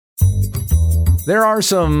There are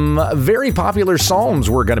some very popular psalms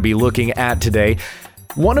we're going to be looking at today.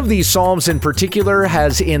 One of these psalms in particular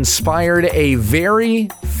has inspired a very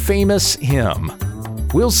famous hymn.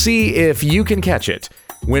 We'll see if you can catch it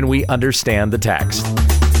when we understand the text.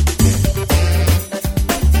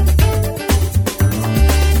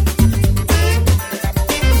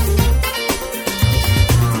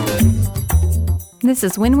 This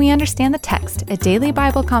is When We Understand the Text, a daily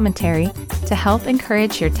Bible commentary to help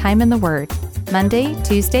encourage your time in the Word. Monday,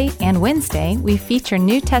 Tuesday, and Wednesday, we feature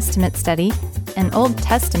New Testament study, an Old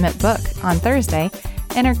Testament book on Thursday,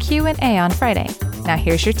 and our Q&A on Friday. Now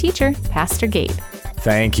here's your teacher, Pastor Gabe.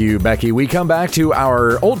 Thank you, Becky. We come back to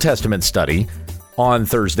our Old Testament study on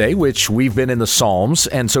Thursday, which we've been in the Psalms.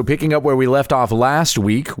 And so picking up where we left off last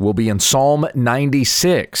week, we'll be in Psalm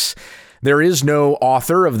 96. There is no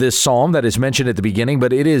author of this psalm that is mentioned at the beginning,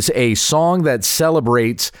 but it is a song that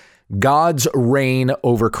celebrates God's reign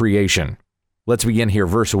over creation. Let's begin here,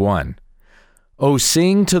 verse 1. Oh,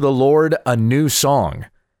 sing to the Lord a new song.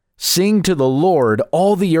 Sing to the Lord,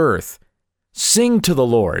 all the earth. Sing to the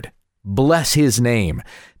Lord. Bless his name.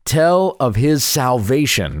 Tell of his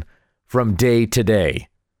salvation from day to day.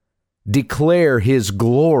 Declare his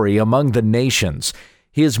glory among the nations,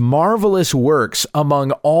 his marvelous works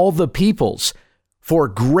among all the peoples. For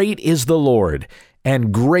great is the Lord,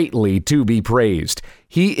 and greatly to be praised.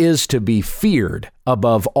 He is to be feared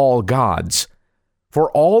above all gods. For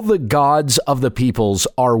all the gods of the peoples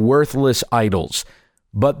are worthless idols,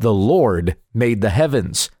 but the Lord made the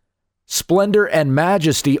heavens. Splendor and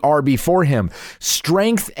majesty are before him.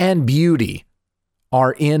 Strength and beauty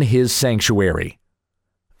are in his sanctuary.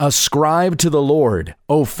 Ascribe to the Lord,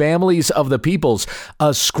 O families of the peoples.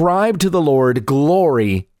 Ascribe to the Lord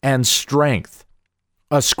glory and strength.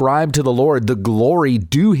 Ascribe to the Lord the glory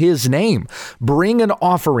due his name. Bring an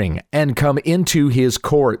offering and come into his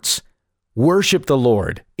courts. Worship the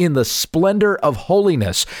Lord in the splendor of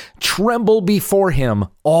holiness. Tremble before him,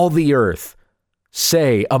 all the earth.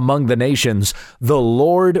 Say among the nations, the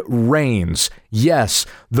Lord reigns. Yes,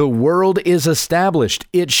 the world is established.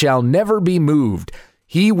 It shall never be moved.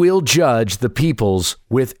 He will judge the peoples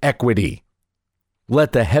with equity.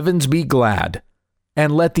 Let the heavens be glad,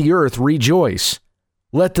 and let the earth rejoice.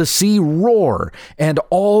 Let the sea roar, and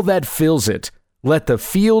all that fills it. Let the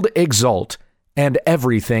field exult, and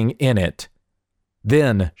everything in it.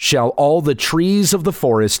 Then shall all the trees of the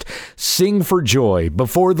forest sing for joy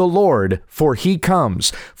before the Lord, for he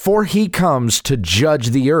comes to judge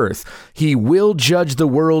the earth. He will judge the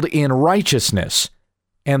world in righteousness,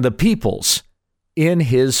 and the peoples in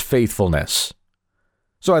his faithfulness.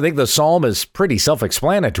 So I think the psalm is pretty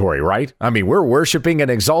self-explanatory, right? I mean, we're worshiping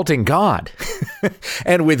and exalting God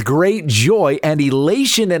and with great joy and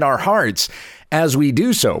elation in our hearts as we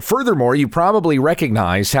do so. Furthermore, you probably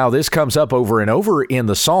recognize how this comes up over and over in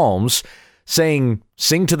the Psalms, saying,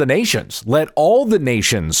 sing to the nations, let all the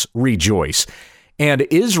nations rejoice. And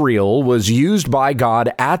Israel was used by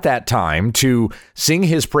God at that time to sing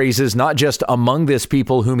his praises, not just among this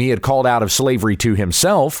people whom he had called out of slavery to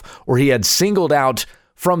himself, or he had singled out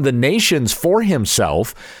from the nations for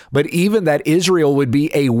himself, but even that Israel would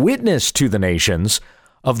be a witness to the nations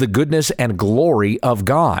of the goodness and glory of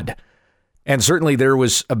God. And certainly there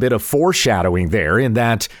was a bit of foreshadowing there in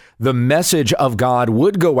that the message of God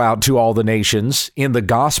would go out to all the nations in the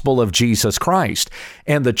gospel of Jesus Christ.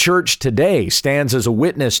 And the church today stands as a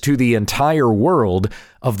witness to the entire world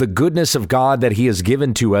of the goodness of God that he has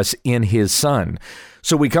given to us in his Son.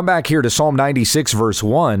 So we come back here to Psalm 96, verse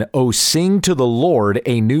 1. Oh, sing to the Lord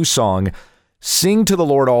a new song. Sing to the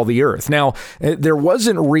Lord, all the earth. Now, there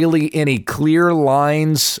wasn't really any clear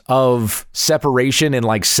lines of separation in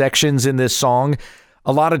like sections in this song.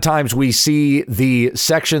 A lot of times we see the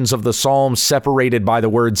sections of the psalm separated by the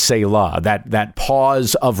word Selah, that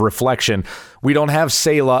pause of reflection. We don't have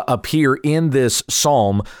Selah appear in this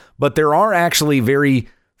psalm, but there are actually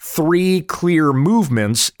three clear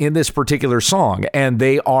movements in this particular song, and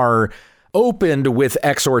they are opened with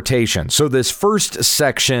exhortation. So this first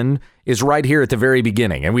section is right here at the very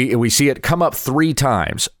beginning, and we see it come up three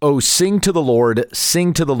times. Oh, sing to the Lord,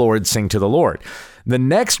 sing to the Lord, sing to the Lord. The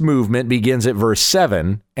next movement begins at verse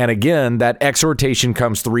 7, and again, that exhortation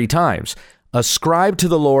comes three times. Ascribe to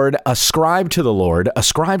the Lord, ascribe to the Lord,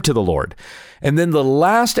 ascribe to the Lord. And then the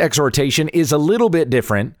last exhortation is a little bit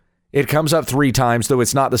different. It comes up three times, though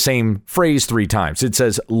it's not the same phrase three times. It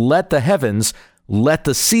says, let the heavens, let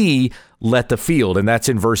the sea, let the field. And that's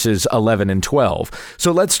in verses 11 and 12.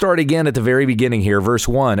 So let's start again at the very beginning here. Verse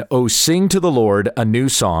 1, oh, sing to the Lord a new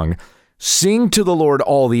song. Sing to the Lord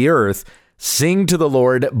all the earth. Sing to the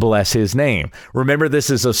Lord, bless his name. Remember, this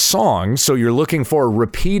is a song, so you're looking for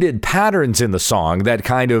repeated patterns in the song that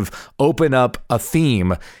kind of open up a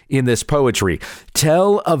theme in this poetry.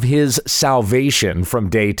 Tell of his salvation from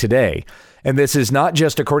day to day. And this is not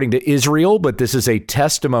just according to Israel, but this is a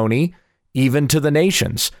testimony even to the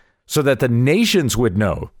nations, so that the nations would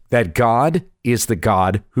know that God is the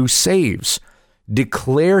God who saves.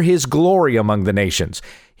 Declare his glory among the nations,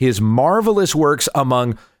 his marvelous works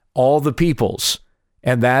among all the peoples.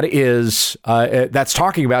 And that is, that's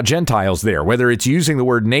talking about Gentiles there, whether it's using the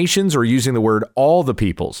word nations or using the word all the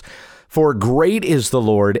peoples. For great is the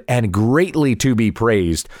Lord and greatly to be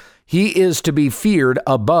praised. He is to be feared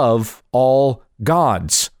above all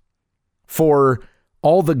gods. For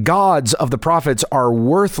all the gods of the prophets are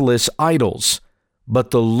worthless idols,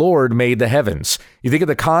 but the Lord made the heavens. You think of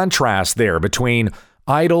the contrast there between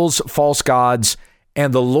idols, false gods,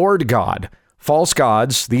 and the Lord God. False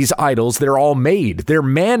gods, these idols, they're all made. They're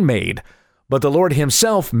man-made. But the Lord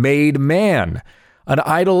himself made man. An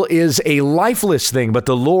idol is a lifeless thing, but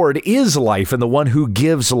the Lord is life and the one who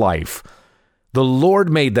gives life. The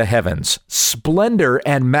Lord made the heavens. Splendor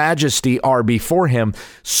and majesty are before him.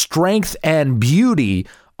 Strength and beauty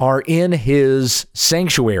are in his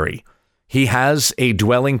sanctuary. He has a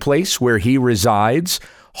dwelling place where he resides.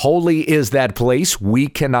 Holy is that place. We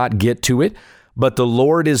cannot get to it. But the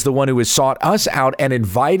Lord is the one who has sought us out and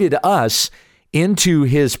invited us into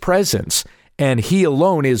his presence, and he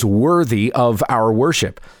alone is worthy of our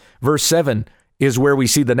worship. Verse 7 is where we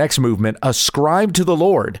see the next movement. Ascribe to the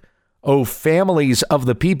Lord, O families of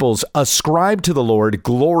the peoples, ascribe to the Lord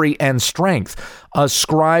glory and strength.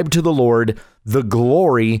 Ascribe to the Lord the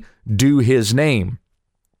glory due his name.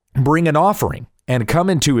 Bring an offering and come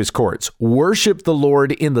into his courts. Worship the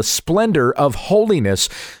Lord in the splendor of holiness.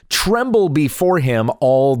 Tremble before him,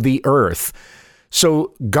 all the earth.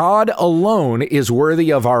 So God alone is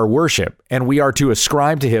worthy of our worship, and we are to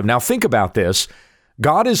ascribe to him. Now think about this.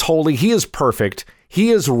 God is holy. He is perfect. He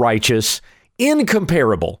is righteous,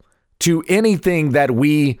 incomparable to anything that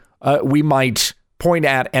we might point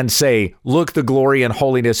at and say, look, the glory and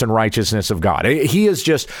holiness and righteousness of God. He is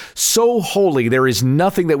just so holy. There is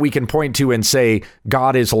nothing that we can point to and say,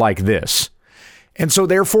 God is like this. And so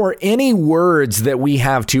therefore, any words that we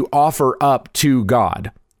have to offer up to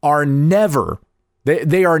God are never,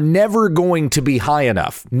 they are never going to be high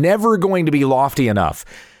enough, never going to be lofty enough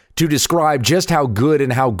to describe just how good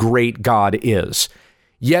and how great God is.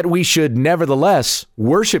 Yet we should nevertheless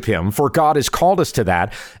worship him, for God has called us to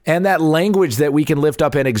that. And that language that we can lift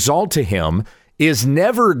up and exalt to him is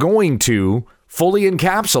never going to fully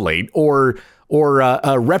encapsulate or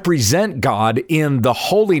represent God in the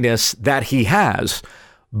holiness that he has.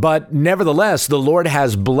 But nevertheless, the Lord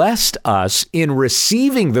has blessed us in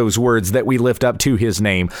receiving those words that we lift up to his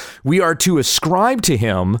name. We are to ascribe to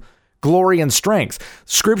him glory and strength.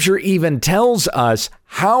 Scripture even tells us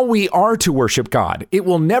how we are to worship God. It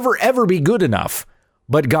will never, ever be good enough,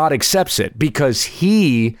 but God accepts it because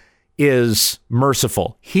he is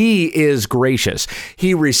merciful. He is gracious.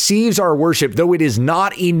 He receives our worship, though it is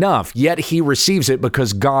not enough, yet he receives it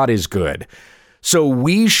because God is good. So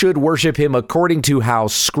we should worship him according to how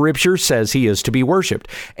Scripture says he is to be worshiped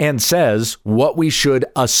and says what we should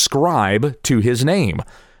ascribe to his name.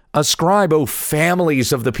 Ascribe, O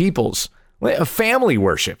families of the peoples, a family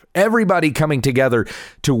worship, everybody coming together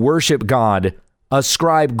to worship God.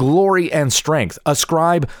 Ascribe glory and strength.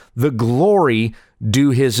 Ascribe the glory due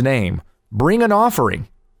his name. Bring an offering.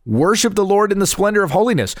 Worship the Lord in the splendor of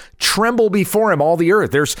holiness. Tremble before him, all the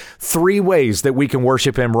earth. There's 3 ways that we can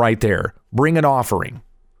worship him right there. Bring an offering.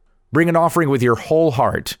 Bring an offering with your whole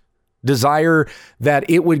heart. Desire that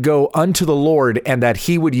it would go unto the Lord and that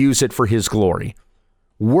he would use it for his glory.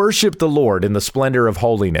 Worship the Lord in the splendor of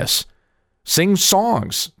holiness. Sing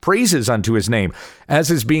songs, praises unto his name,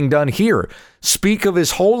 as is being done here. Speak of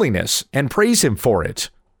his holiness and praise him for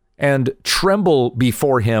it. And tremble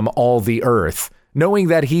before him, all the earth, knowing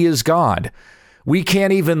that he is God. We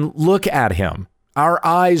can't even look at him. Our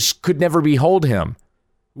eyes could never behold him.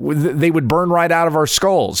 They would burn right out of our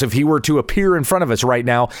skulls if he were to appear in front of us right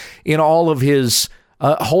now in all of his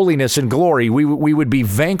holiness and glory. We would be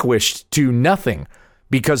vanquished to nothing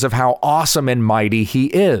because of how awesome and mighty he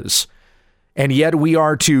is. And yet we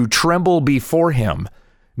are to tremble before him,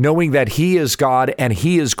 knowing that he is God and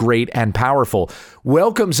he is great and powerful,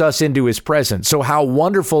 welcomes us into his presence. So how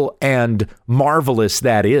wonderful and marvelous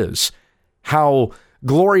that is. How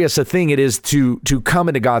glorious a thing it is to come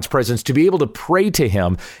into God's presence, to be able to pray to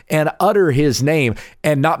him and utter his name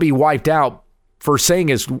and not be wiped out for saying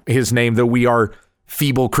his name, though we are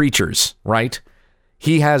feeble creatures, right?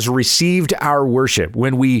 He has received our worship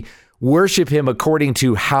when we worship him according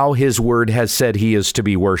to how his word has said he is to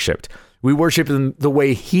be worshiped. We worship him the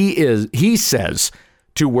way he says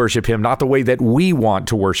to worship him, not the way that we want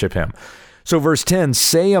to worship him. So verse 10,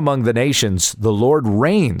 say among the nations, the Lord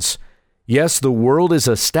reigns. Yes, the world is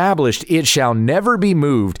established. It shall never be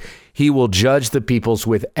moved. He will judge the peoples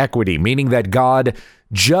with equity, meaning that God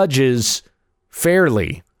judges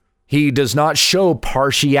fairly. He does not show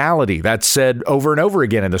partiality. That's said over and over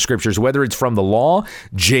again in the scriptures, whether it's from the law.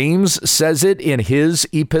 James says it in his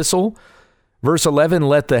epistle. Verse 11,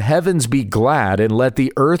 let the heavens be glad and let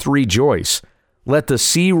the earth rejoice. Let the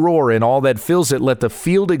sea roar and all that fills it. Let the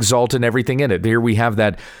field exult and everything in it. Here we have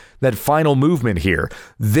that final movement here.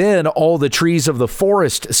 Then all the trees of the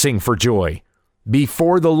forest sing for joy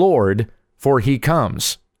before the Lord, for he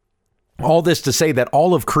comes. All this to say that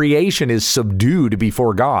all of creation is subdued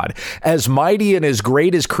before God. As mighty and as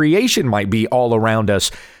great as creation might be all around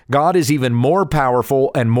us, God is even more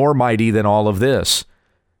powerful and more mighty than all of this.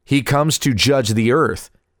 He comes to judge the earth.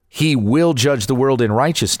 He will judge the world in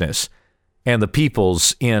righteousness and the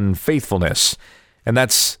peoples in faithfulness. And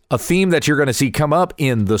that's a theme that you're going to see come up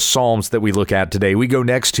in the Psalms that we look at today. We go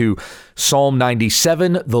next to Psalm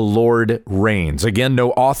 97, the Lord reigns. Again,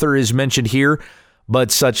 no author is mentioned here,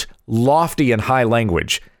 but such lofty and high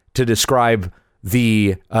language to describe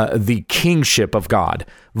the kingship of God.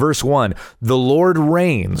 Verse 1, the Lord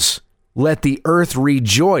reigns. Let the earth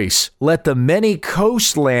rejoice. Let the many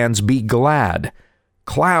coastlands be glad.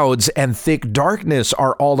 Clouds and thick darkness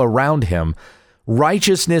are all around him.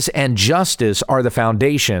 Righteousness and justice are the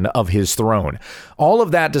foundation of his throne. All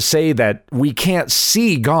of that to say that we can't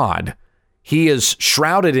see God. He is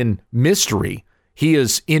shrouded in mystery. He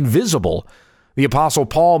is invisible. The Apostle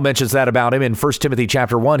Paul mentions that about him in 1 Timothy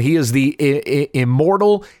chapter 1. He is the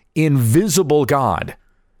immortal, invisible God.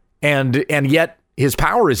 And yet his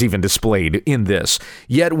power is even displayed in this.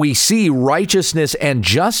 Yet we see righteousness and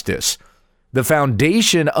justice, the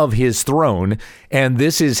foundation of his throne, and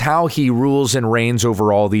this is how he rules and reigns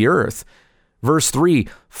over all the earth. Verse 3,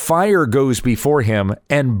 fire goes before him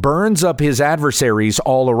and burns up his adversaries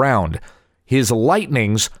all around. His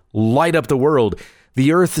lightnings light up the world.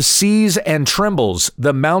 The earth sees and trembles.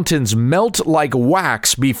 The mountains melt like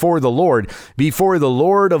wax before the Lord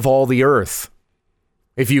of all the earth.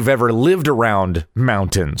 If you've ever lived around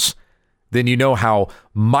mountains, then you know how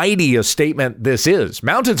mighty a statement this is.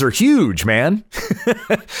 Mountains are huge, man.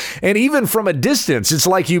 And even from a distance, it's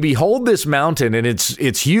like you behold this mountain and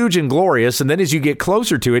it's huge and glorious. And then as you get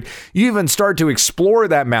closer to it, you even start to explore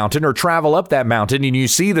that mountain or travel up that mountain, and you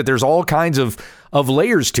see that there's all kinds of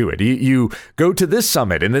layers to it. You go to this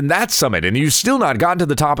summit and then that summit, and you've still not gotten to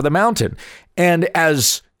the top of the mountain. And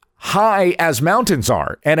as high as mountains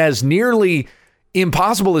are, and as nearly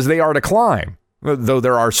impossible as they are to climb, though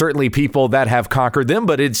there are certainly people that have conquered them,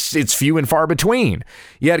 but it's few and far between.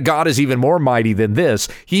 Yet God is even more mighty than this.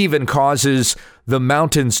 He even causes the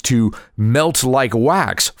mountains to melt like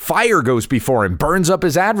wax. Fire goes before him, burns up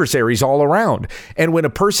his adversaries all around. And when a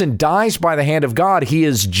person dies by the hand of God, he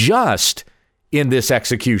is just in this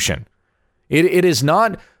execution. It is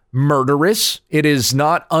not murderous. It is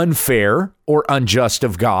not unfair or unjust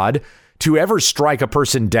of God to ever strike a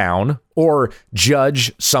person down or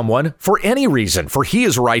judge someone for any reason, for he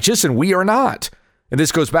is righteous and we are not. And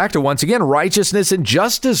this goes back to, once again, righteousness and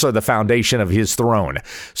justice are the foundation of his throne.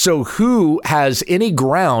 So who has any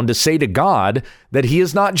ground to say to God that he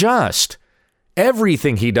is not just?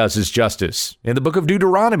 Everything he does is justice. In the book of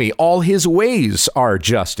Deuteronomy, all his ways are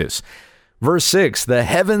justice. Verse 6, the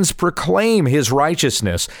heavens proclaim his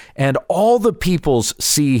righteousness, and all the peoples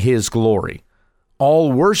see his glory.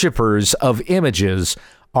 All worshipers of images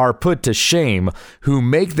are put to shame, who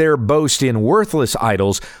make their boast in worthless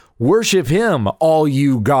idols. Worship him, all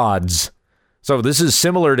you gods. So this is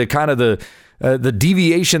similar to kind of the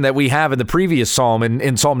deviation that we have in the previous psalm,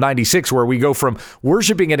 in Psalm 96, where we go from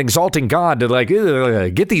worshiping and exalting God to like,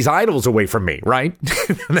 get these idols away from me, right?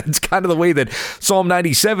 That's kind of the way that Psalm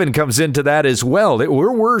 97 comes into that as well. That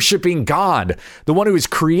we're worshiping God, the one who has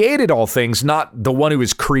created all things, not the one who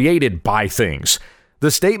is created by things. The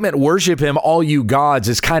statement, worship him, all you gods,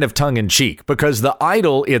 is kind of tongue-in-cheek because the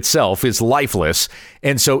idol itself is lifeless,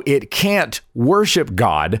 and so it can't worship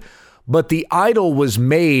God, but the idol was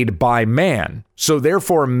made by man. So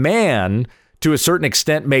therefore, man, to a certain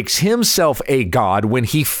extent, makes himself a god when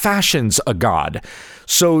he fashions a god.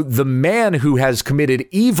 So the man who has committed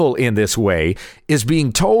evil in this way is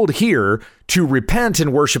being told here to repent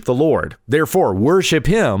and worship the Lord. Therefore, worship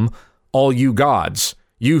him, all you gods.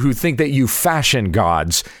 You who think that you fashion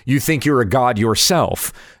gods, you think you're a god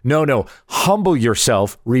yourself. No, humble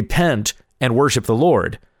yourself, repent, and worship the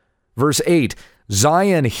Lord. Verse 8,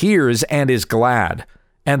 Zion hears and is glad,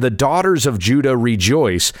 and the daughters of Judah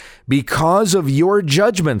rejoice because of your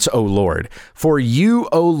judgments, O Lord. For you,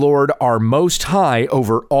 O Lord, are most high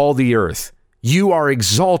over all the earth. You are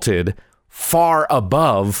exalted far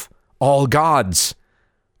above all gods.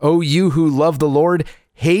 O you who love the Lord,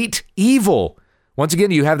 hate evil. Once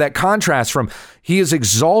again, you have that contrast from he is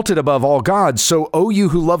exalted above all gods. So, O you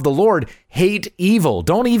who love the Lord, hate evil.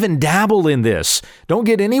 Don't even dabble in this. Don't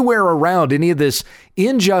get anywhere around any of this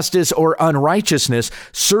injustice or unrighteousness.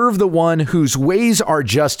 Serve the one whose ways are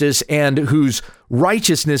justice and whose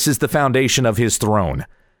righteousness is the foundation of his throne.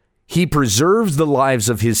 He preserves the lives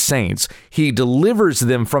of his saints. He delivers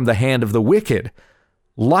them from the hand of the wicked.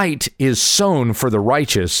 Light is sown for the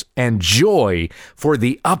righteous, and joy for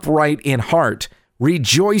the upright in heart.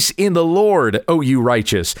 Rejoice in the Lord, O you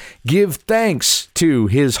righteous. Give thanks to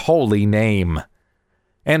his holy name.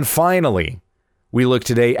 And finally, we look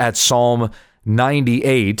today at Psalm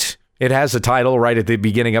 98. It has a title right at the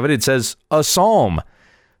beginning of it. It says, a psalm.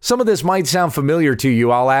 Some of this might sound familiar to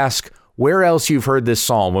you. I'll ask where else you've heard this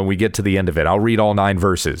psalm when we get to the end of it. I'll read all 9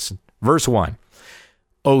 verses. Verse 1.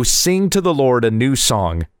 Oh, sing to the Lord a new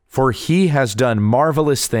song, for he has done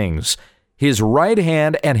marvelous things. His right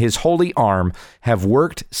hand and his holy arm have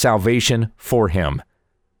worked salvation for him.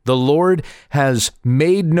 The Lord has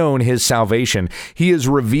made known his salvation. He has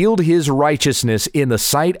revealed his righteousness in the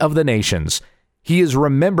sight of the nations. He has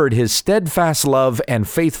remembered his steadfast love and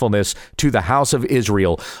faithfulness to the house of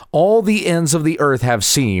Israel. All the ends of the earth have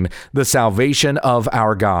seen the salvation of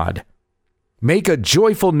our God. Make a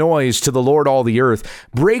joyful noise to the Lord, all the earth.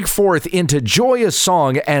 Break forth into joyous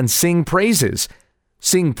song and sing praises.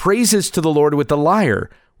 Sing praises to the Lord with the lyre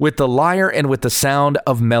and with the sound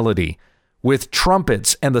of melody, with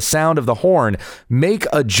trumpets and the sound of the horn. Make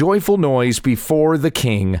a joyful noise before the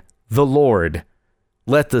King, the Lord.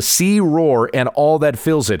 Let the sea roar and all that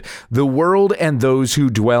fills it, the world and those who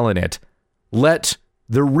dwell in it. Let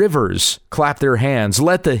the rivers clap their hands.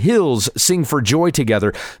 Let the hills sing for joy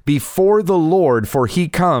together before the Lord, for he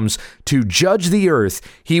comes to judge the earth.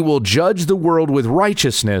 He will judge the world with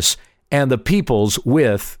righteousness and the peoples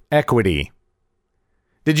with equity.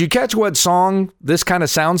 Did you catch what song this kind of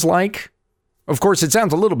sounds like? Of course, it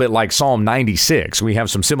sounds a little bit like Psalm 96. We have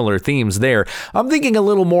some similar themes there. I'm thinking a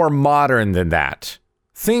little more modern than that.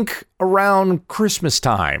 Think around Christmas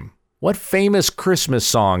time. What famous Christmas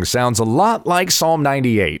song sounds a lot like Psalm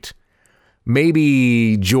 98?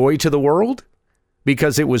 Maybe Joy to the World?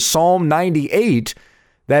 Because it was Psalm 98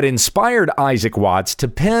 that inspired Isaac Watts to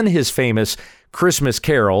pen his famous Christmas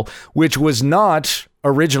carol, which was not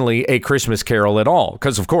originally a Christmas carol at all.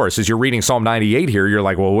 Because, of course, as you're reading Psalm 98 here, you're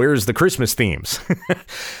like, well, where's the Christmas themes?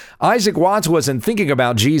 Isaac Watts wasn't thinking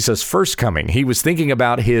about Jesus' first coming. He was thinking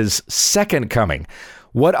about his second coming.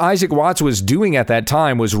 What Isaac Watts was doing at that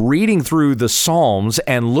time was reading through the Psalms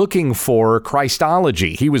and looking for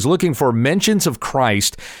Christology. He was looking for mentions of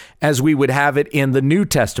Christ as we would have it in the New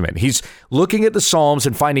Testament. He's looking at the Psalms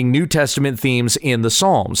and finding New Testament themes in the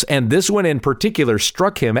Psalms. And this one in particular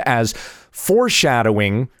struck him as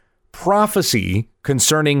foreshadowing prophecy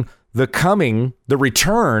concerning the coming, the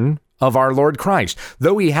return of our Lord Christ.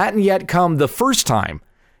 Though he hadn't yet come the first time,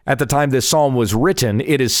 at the time this psalm was written,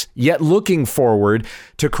 it is yet looking forward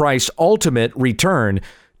to Christ's ultimate return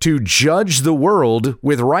to judge the world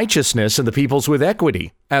with righteousness and the peoples with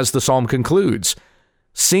equity, as the psalm concludes.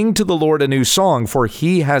 Sing to the Lord a new song, for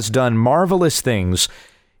he has done marvelous things.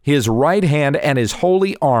 His right hand and his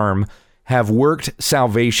holy arm have worked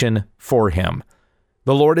salvation for him.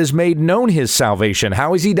 The Lord has made known his salvation.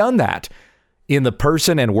 How has he done that? In the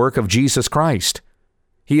person and work of Jesus Christ.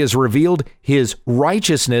 He has revealed his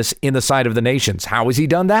righteousness in the sight of the nations. How has he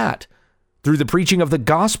done that? Through the preaching of the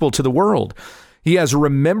gospel to the world. He has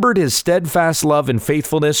remembered his steadfast love and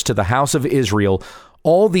faithfulness to the house of Israel.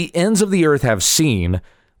 All the ends of the earth have seen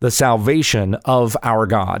the salvation of our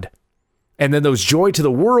God. And then those joy to the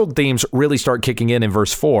world themes really start kicking in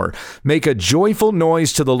verse 4. Make a joyful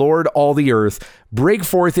noise to the Lord, all the earth. Break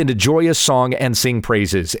forth into joyous song and sing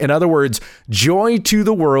praises. In other words, joy to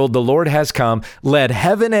the world, the Lord has come. Let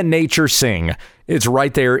heaven and nature sing. It's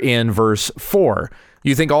right there in verse 4.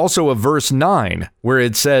 You think also of verse 9, where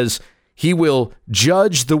it says, he will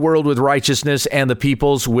judge the world with righteousness and the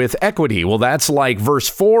peoples with equity. Well, that's like verse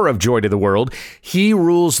 4 of Joy to the World. He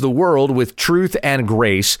rules the world with truth and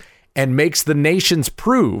grace, and makes the nations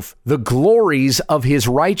prove the glories of his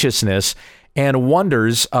righteousness and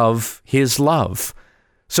wonders of his love.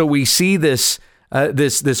 So we see this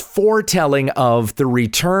foretelling of the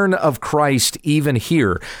return of Christ even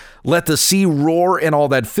here. Let the sea roar and all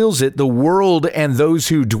that fills it, the world and those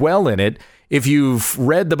who dwell in it. If you've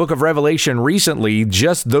read the book of Revelation recently,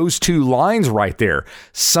 just those 2 lines right there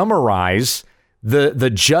summarize the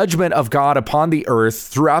judgment of God upon the earth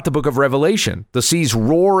throughout the book of Revelation. The seas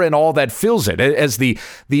roar and all that fills it. As the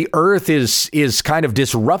earth is kind of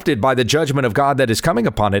disrupted by the judgment of God that is coming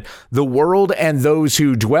upon it, the world and those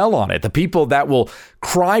who dwell on it, the people that will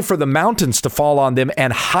cry for the mountains to fall on them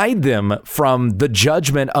and hide them from the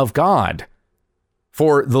judgment of God.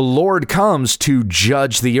 For the Lord comes to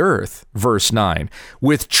judge the earth, verse 9,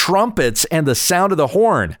 with trumpets and the sound of the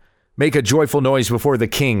horn. Make a joyful noise before the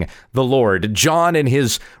King, the Lord. John in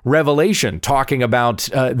his Revelation talking about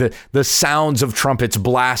the sounds of trumpets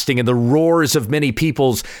blasting and the roars of many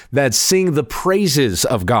peoples that sing the praises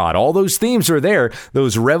of God. All those themes are there,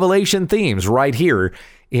 those Revelation themes right here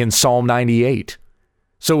in Psalm 98.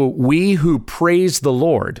 So we who praise the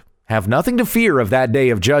Lord have nothing to fear of that day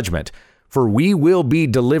of judgment, for we will be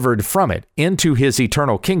delivered from it into his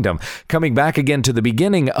eternal kingdom. Coming back again to the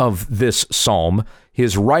beginning of this psalm,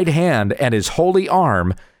 his right hand and his holy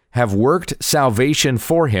arm have worked salvation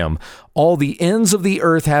for him. All the ends of the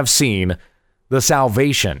earth have seen the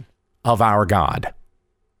salvation of our God.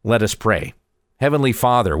 Let us pray. Heavenly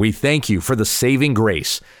Father, we thank you for the saving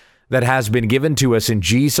grace that has been given to us in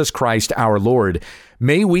Jesus Christ our Lord.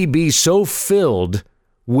 May we be so filled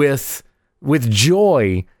with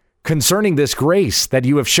joy concerning this grace that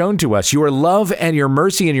you have shown to us, your love and your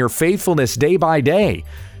mercy and your faithfulness day by day,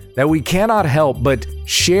 that we cannot help but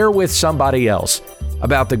share with somebody else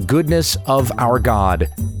about the goodness of our God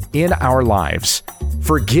in our lives,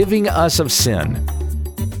 forgiving us of sin,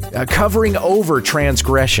 covering over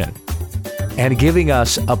transgression, and giving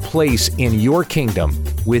us a place in your kingdom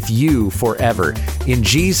with you forever. In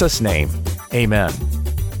Jesus' name, amen.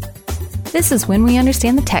 This is When We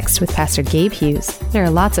Understand the Text with Pastor Gabe Hughes. There are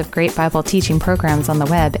lots of great Bible teaching programs on the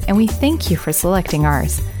web, and we thank you for selecting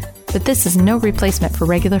ours. But this is no replacement for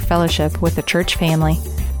regular fellowship with the church family.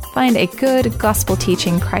 Find a good,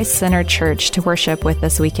 gospel-teaching, Christ-centered church to worship with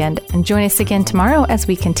this weekend, and join us again tomorrow as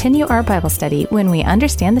we continue our Bible study when we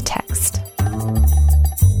understand the text.